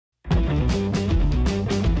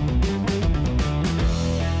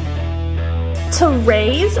To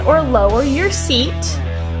raise or lower your seat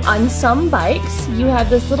on some bikes, you have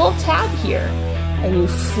this little tab here, and you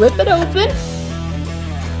flip it open,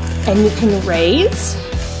 and you can raise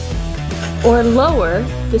or lower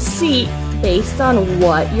the seat based on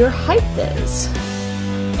what your height is.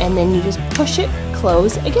 And then you just push it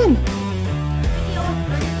close again.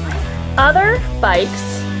 Other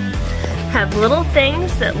bikes have little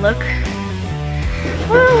things that look,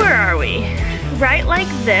 well, where are we? Right like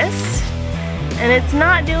this. And it's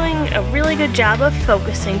not doing a really good job of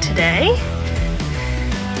focusing today.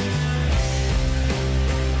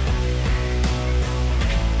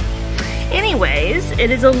 Anyways, it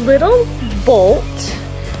is a little bolt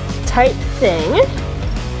type thing.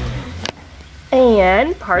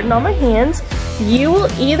 And, pardon all my hands, you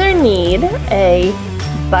will either need a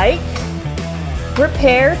bike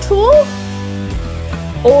repair tool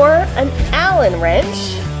or an Allen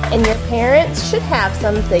wrench, and your parents should have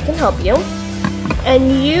some if they can help you.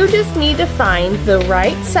 And you just need to find the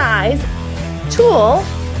right size tool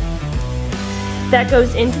that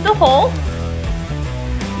goes into the hole,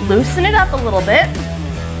 loosen it up a little bit,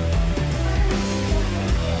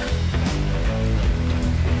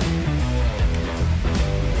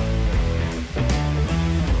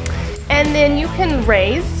 and then you can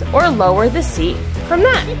raise or lower the seat from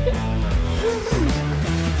that.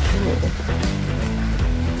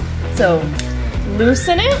 So,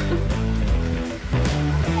 loosen it,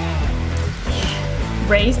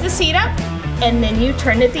 raise the seat up, and then you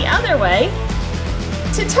turn it the other way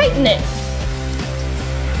to tighten it.